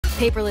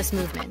Paperless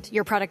movement,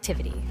 your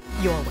productivity,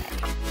 your way.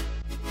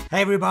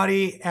 Hey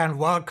everybody, and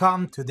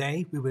welcome.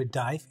 Today we will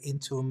dive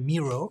into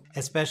Miro,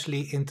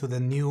 especially into the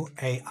new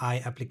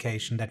AI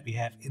application that we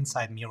have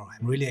inside Miro.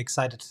 I'm really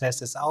excited to test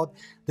this out.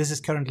 This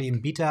is currently in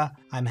beta.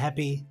 I'm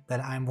happy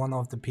that I'm one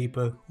of the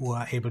people who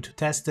are able to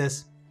test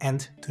this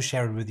and to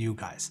share it with you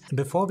guys.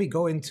 Before we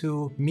go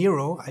into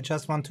Miro, I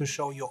just want to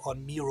show you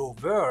on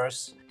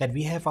Miroverse that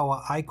we have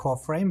our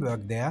ICORE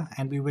framework there,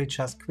 and we will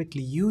just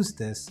quickly use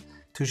this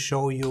to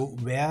show you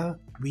where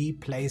we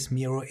place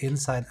Miro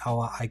inside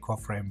our ICORE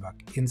framework,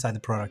 inside the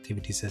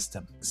productivity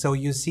system. So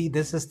you see,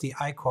 this is the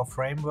ICORE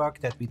framework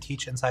that we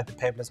teach inside the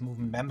Paperless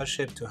Movement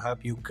membership to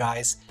help you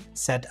guys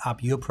set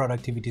up your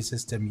productivity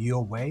system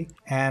your way.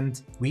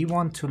 And we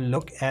want to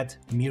look at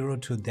Miro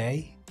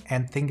today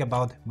and think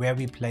about where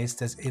we place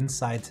this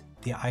inside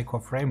the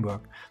ICORE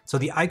framework. So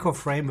the ICORE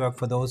framework,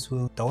 for those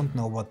who don't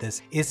know what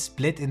this is,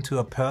 split into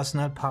a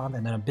personal part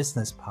and a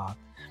business part.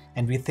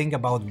 And we think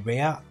about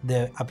where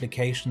the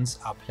applications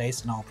are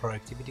placed in our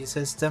productivity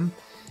system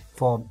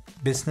for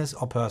business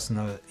or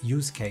personal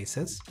use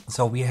cases.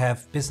 So we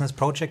have business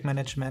project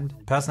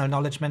management, personal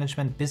knowledge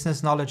management,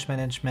 business knowledge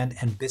management,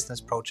 and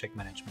business project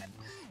management.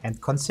 And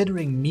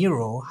considering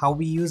Miro, how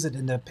we use it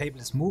in the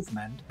Paperless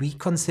movement, we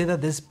consider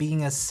this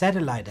being a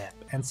satellite app.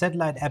 And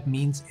satellite app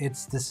means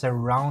it's the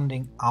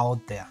surrounding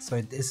out there. So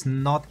it is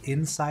not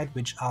inside,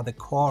 which are the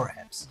core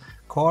apps.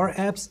 Core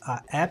apps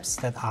are apps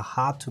that are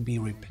hard to be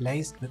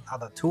replaced with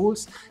other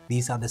tools.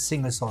 These are the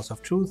single source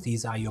of truth.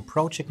 These are your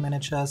project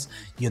managers,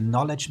 your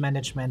knowledge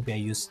management, where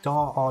you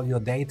store all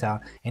your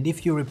data. And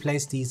if you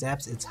replace these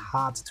apps, it's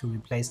hard to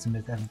replace them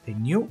with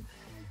anything new.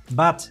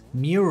 But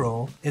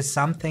Miro is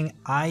something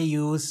I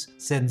use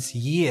since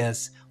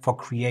years for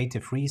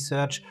creative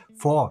research,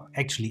 for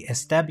actually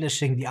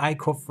establishing the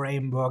ICORE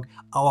framework.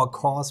 Our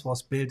course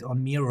was built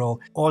on Miro,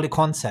 all the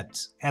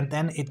concepts, and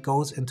then it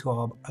goes into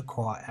our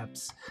core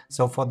apps.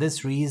 So for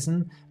this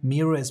reason,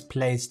 Miro is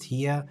placed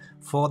here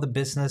for the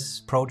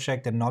business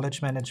project and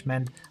knowledge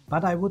management,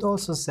 but I would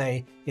also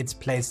say it's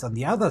placed on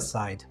the other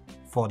side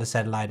for the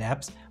satellite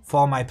apps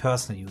for my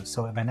personal use.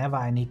 So whenever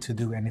I need to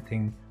do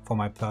anything for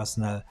my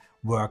personal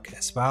work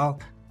as well,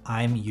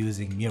 I'm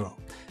using Miro.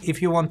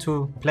 If you want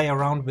to play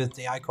around with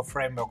the ICORE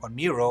framework on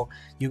Miro,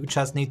 you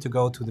just need to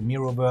go to the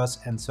Miroverse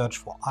and search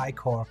for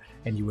ICORE,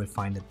 and you will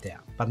find it there.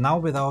 But now,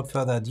 without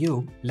further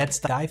ado, let's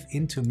dive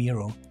into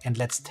Miro and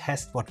let's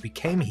test what we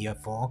came here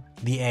for,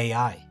 the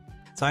AI.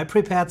 So I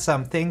prepared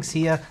some things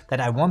here that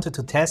I wanted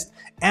to test,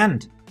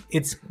 and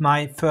it's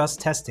my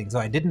first testing. So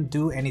I didn't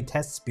do any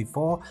tests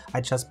before.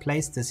 I just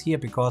placed this here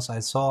because I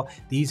saw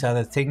these are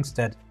the things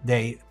that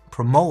they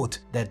promote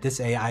that this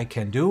AI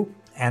can do.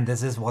 And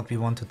this is what we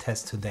want to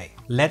test today.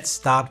 Let's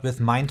start with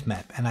mind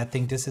map. And I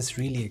think this is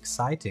really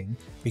exciting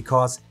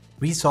because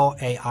we saw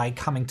AI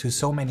coming to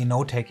so many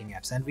note-taking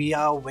apps, and we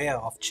are aware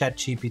of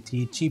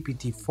ChatGPT,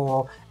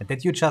 GPT-4, and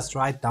that you just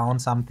write down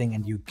something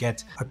and you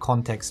get a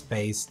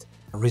context-based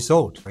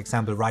result. For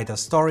example, write a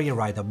story,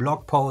 write a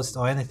blog post,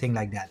 or anything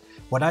like that.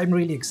 What I'm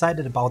really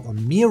excited about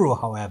on Miro,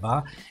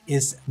 however,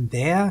 is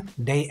there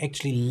they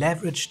actually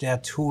leverage their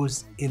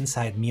tools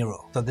inside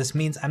Miro. So this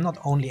means I'm not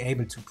only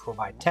able to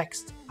provide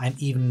text, I'm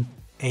even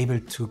able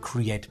to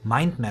create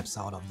mind maps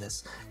out of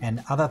this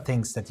and other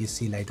things that you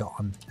see later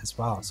on as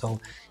well.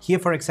 So here,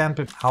 for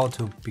example, how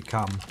to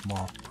become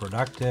more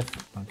productive,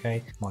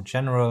 okay, more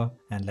general,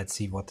 and let's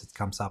see what it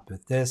comes up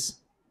with this.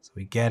 So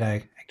we get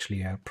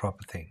actually a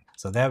proper thing.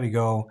 So there we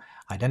go.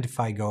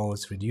 Identify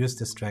goals, reduce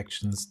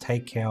distractions,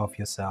 take care of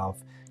yourself,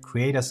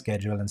 create a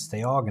schedule and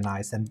stay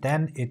organized. And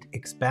then it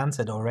expands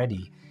it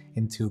already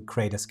into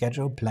create a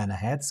schedule, plan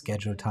ahead,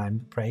 schedule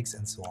time breaks,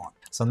 and so on.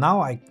 So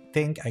now I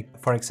think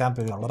for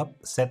example,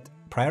 set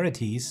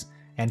priorities.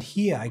 And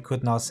here I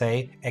could now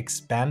say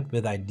expand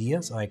with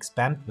ideas or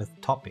expand with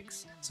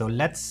topics. So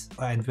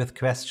and with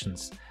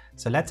questions.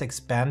 So let's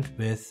expand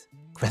with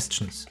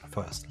questions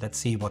first. Let's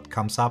see what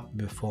comes up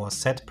before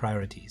set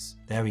priorities.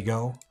 There we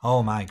go.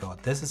 Oh my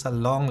God, this is a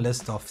long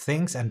list of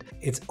things, and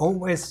it's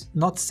always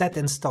not set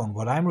in stone.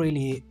 What I'm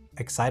really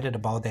excited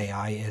about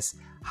AI is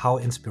how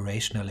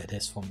inspirational it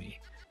is for me.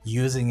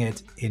 Using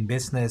it in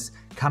business,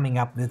 coming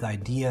up with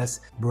ideas,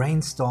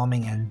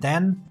 brainstorming, and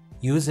then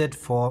use it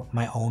for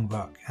my own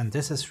work. And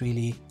this is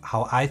really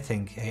how I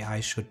think AI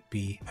should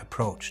be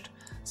approached.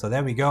 So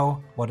there we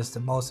go. What is the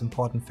most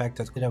important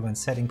factor to consider when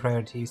setting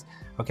priorities?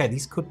 Okay,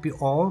 this could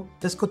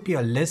be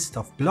a list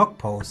of blog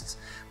posts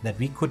that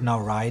we could now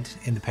write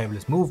in the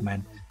Paperless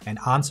movement and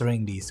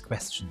answering these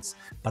questions.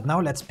 But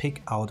now let's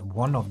pick out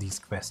one of these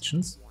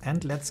questions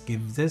and let's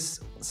give this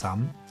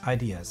some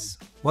ideas.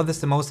 What is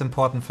the most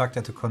important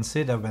factor to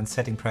consider when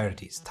setting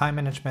priorities? Time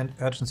management,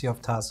 urgency of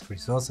tasks,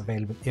 resource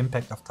available,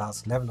 impact of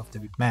tasks, level of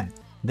demand.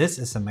 This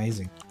is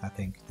amazing, I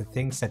think, the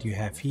things that you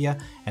have here.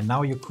 And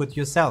now you could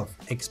yourself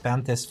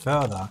expand this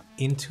further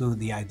into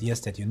the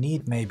ideas that you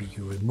need. Maybe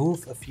you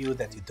remove a few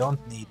that you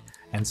don't need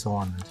and so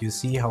on. You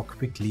see how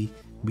quickly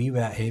we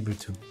were able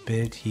to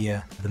build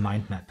here the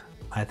mind map.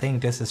 I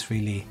think this is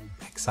really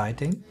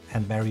exciting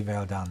and very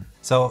well done.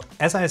 So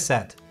as I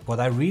said, what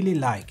I really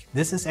like,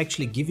 this is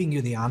actually giving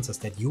you the answers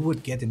that you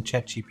would get in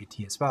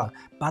ChatGPT as well,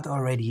 but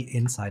already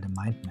inside a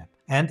mind map.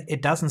 And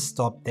it doesn't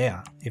stop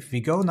there. If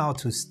we go now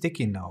to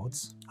sticky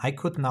notes, I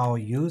could now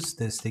use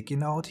the sticky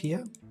note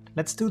here.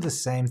 Let's do the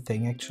same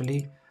thing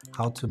actually,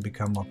 how to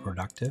become more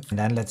productive. And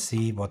then let's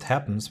see what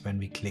happens when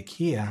we click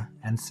here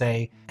and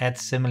say add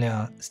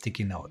similar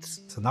sticky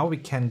notes. So now we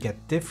can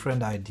get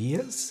different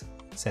ideas,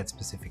 set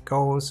specific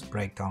goals,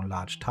 break down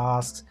large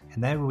tasks,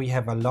 and then we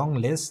have a long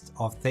list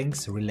of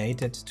things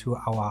related to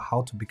our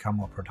how to become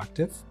more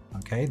productive.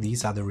 Okay,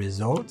 these are the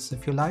results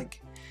if you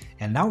like.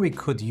 And now we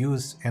could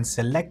use and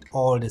select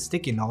all the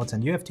sticky notes,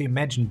 and you have to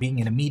imagine being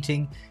in a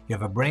meeting, you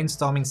have a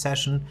brainstorming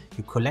session,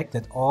 you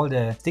collected all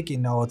the sticky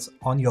notes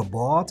on your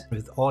board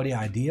with all the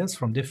ideas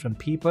from different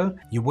people.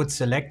 You would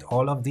select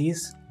all of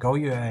these, go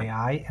your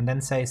AI and then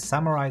say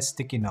summarize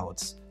sticky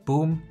notes.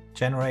 Boom,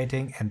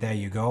 generating, and there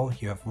you go.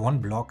 You have one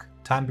block,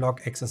 time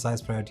block,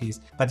 exercise priorities.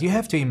 But you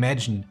have to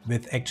imagine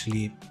with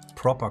actually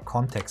proper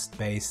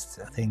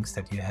context-based things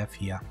that you have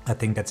here. I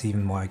think that's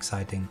even more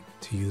exciting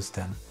to use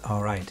them.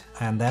 All right,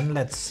 and then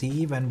let's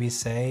see when we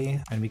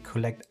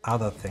collect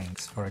other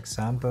things. For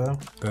example,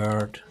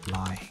 bird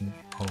flying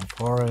home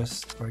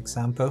forest, for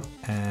example.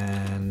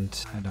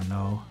 And I don't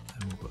know.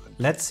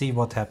 Let's see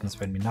what happens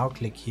when we now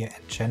click here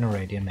and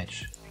generate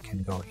image.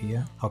 Can go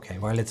here. Okay,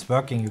 while it's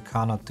working, you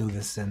cannot do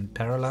this in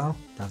parallel.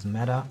 Doesn't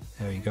matter.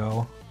 There we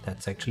go.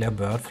 That's actually a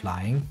bird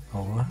flying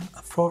over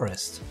a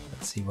forest.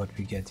 Let's see what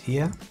we get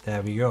here.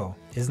 There we go.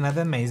 Isn't that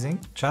amazing?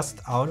 Just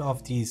out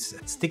of these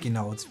sticky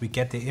notes, we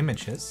get the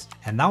images.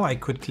 And now I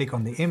could click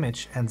on the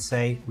image and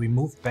say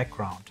remove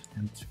background.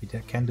 And we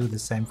can do the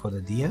same for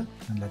the deer.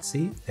 And let's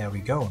see. There we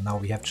go. Now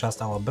we have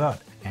just our bird.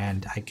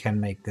 And I can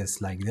make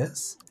this like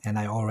this. And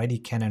I already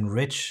can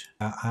enrich.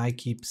 I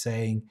keep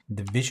saying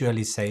the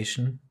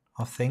visualization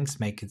of things,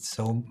 make it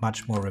so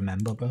much more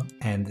rememberable.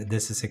 And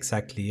this is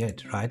exactly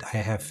it, right? I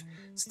have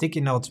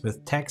sticky notes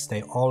with text.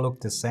 They all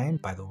look the same.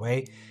 By the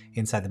way,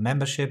 inside the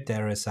membership,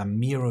 there is a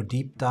Miro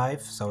deep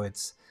dive. So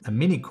it's a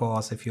mini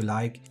course, if you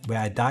like, where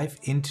I dive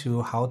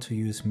into how to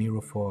use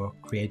Miro for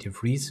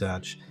creative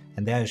research.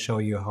 And there I show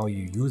you how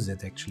you use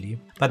it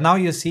actually. But now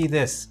you see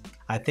this.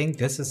 I think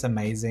this is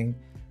amazing.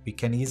 We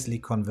can easily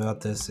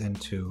convert this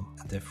into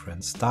a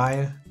different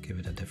style, give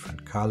it a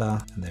different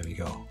color, and there we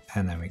go.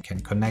 And then we can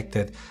connect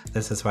it.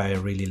 This is why I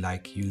really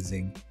like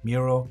using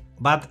Miro.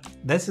 But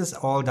this is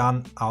all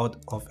done out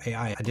of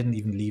AI. I didn't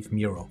even leave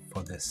Miro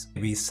for this.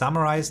 We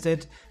summarized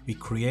it, we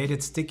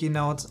created sticky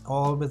notes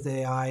all with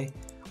AI.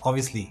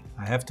 Obviously,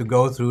 I have to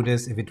go through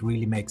this if it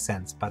really makes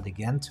sense. But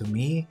again, to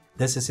me,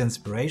 this is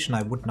inspiration.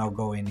 I would now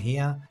go in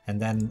here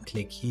and then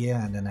click here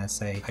and then I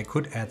say I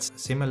could add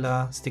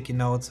similar sticky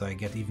notes so I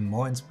get even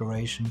more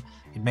inspiration.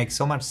 It makes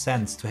so much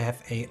sense to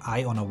have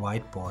AI on a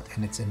whiteboard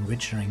and it's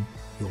enriching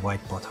your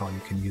whiteboard how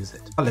you can use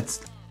it.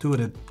 Let's do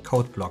the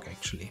code block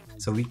actually.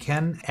 So we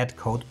can add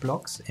code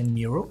blocks in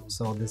Miro.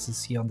 So this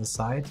is here on the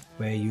side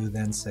where you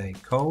then say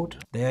code.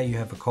 There you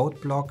have a code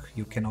block.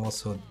 You can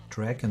also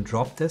drag and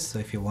drop this. So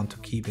if you want to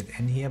keep it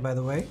in here, by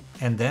the way.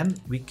 And then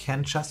we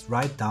can just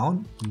write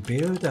down,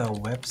 build a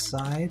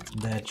website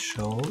that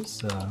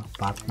shows a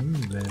button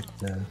with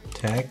the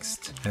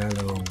text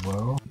hello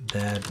world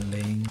that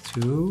link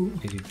to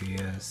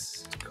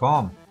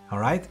https://com. All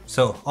right.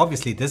 So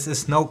obviously this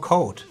is no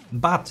code,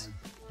 but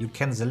you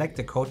can select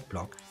the code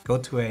block, go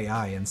to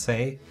AI and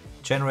say,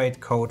 generate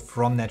code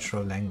from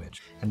natural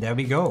language. And there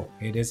we go.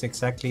 It is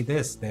exactly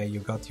this. There you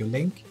got your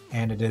link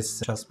and it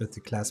is just with the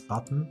class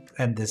button.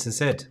 And this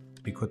is it.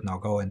 We could now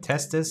go and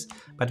test this,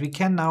 but we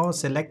can now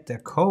select the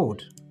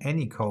code,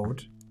 any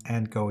code,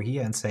 and go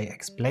here and say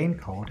explain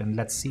code and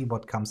let's see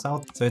what comes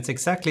out. So it's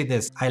exactly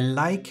this. I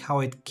like how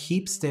it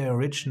keeps the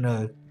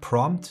original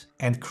prompt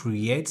and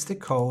creates the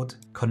code,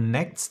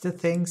 connects the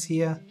things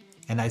here,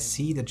 and I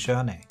see the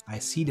journey. I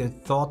see the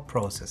thought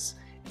process.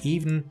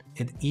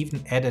 It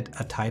even added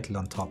a title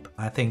on top.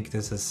 I think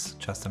this is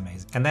just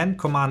amazing. And then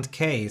Command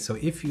K. So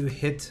if you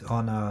hit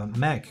on a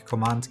Mac,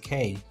 Command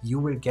K, you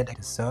will get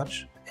a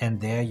search and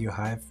there you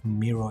have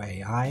Miro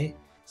AI.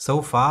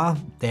 So far,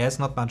 there's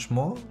not much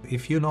more.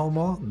 If you know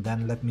more,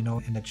 then let me know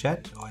in the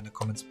chat or in the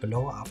comments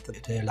below after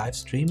the live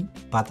stream.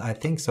 But I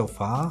think so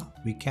far,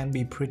 we can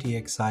be pretty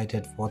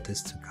excited for what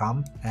is to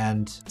come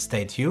and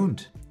stay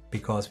tuned,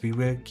 because we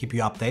will keep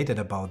you updated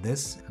about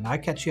this and I'll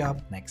catch you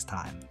up next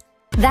time.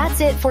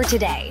 That's it for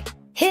today.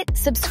 Hit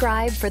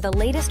subscribe for the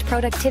latest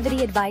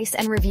productivity advice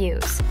and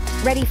reviews.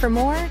 Ready for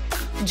more?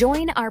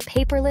 Join our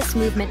Paperless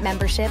Movement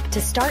membership to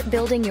start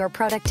building your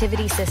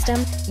productivity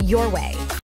system your way.